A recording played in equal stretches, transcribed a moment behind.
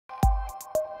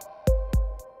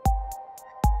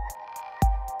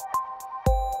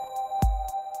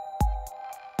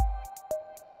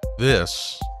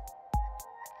This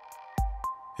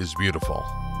is beautiful.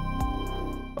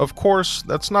 Of course,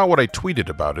 that's not what I tweeted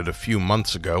about it a few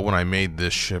months ago when I made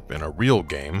this ship in a real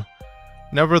game.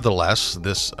 Nevertheless,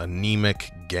 this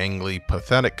anemic, gangly,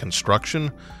 pathetic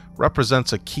construction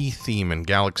represents a key theme in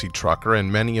Galaxy Trucker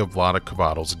and many of Vlaada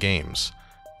Chvatil's games: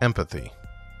 empathy.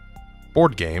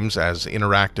 Board games, as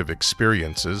interactive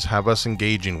experiences, have us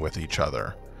engaging with each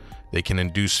other. They can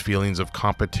induce feelings of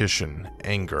competition,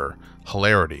 anger,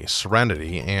 hilarity,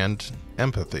 serenity, and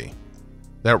empathy.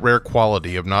 That rare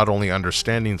quality of not only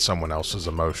understanding someone else's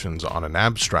emotions on an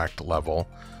abstract level,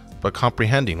 but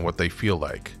comprehending what they feel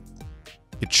like.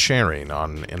 It's sharing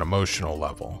on an emotional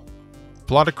level.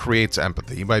 Vlaada creates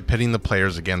empathy by pitting the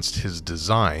players against his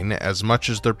design as much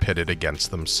as they're pitted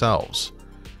against themselves.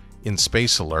 In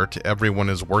Space Alert, everyone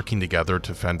is working together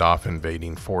to fend off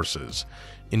invading forces.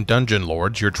 In Dungeon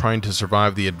Lords, you're trying to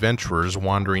survive the adventurers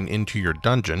wandering into your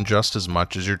dungeon just as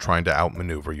much as you're trying to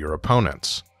outmaneuver your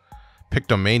opponents.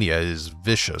 Pictomania is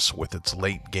vicious with its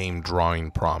late-game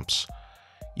drawing prompts.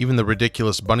 Even the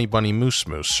ridiculous Bunny Bunny Moose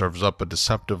Moose serves up a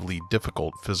deceptively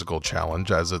difficult physical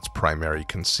challenge as its primary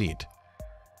conceit.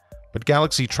 But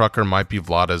Galaxy Trucker might be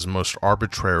Vlaada's most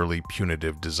arbitrarily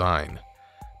punitive design.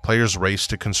 Players race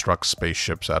to construct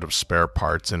spaceships out of spare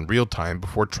parts in real time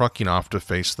before trucking off to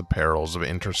face the perils of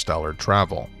interstellar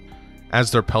travel. As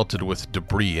they're pelted with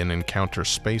debris and encounter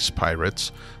space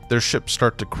pirates, their ships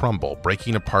start to crumble,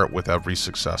 breaking apart with every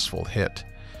successful hit.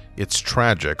 It's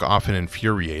tragic, often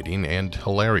infuriating, and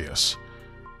hilarious.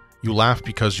 You laugh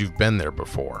because you've been there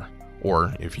before,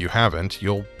 or if you haven't,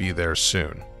 you'll be there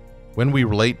soon. When we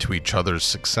relate to each other's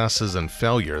successes and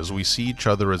failures, we see each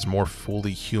other as more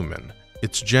fully human.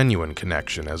 It's genuine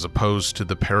connection as opposed to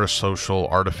the parasocial,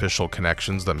 artificial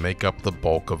connections that make up the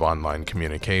bulk of online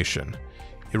communication.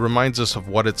 It reminds us of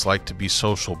what it's like to be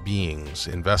social beings,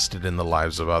 invested in the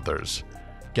lives of others.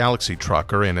 Galaxy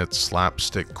Trucker, in its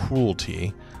slapstick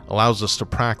cruelty, allows us to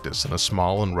practice in a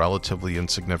small and relatively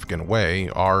insignificant way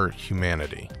our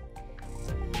humanity.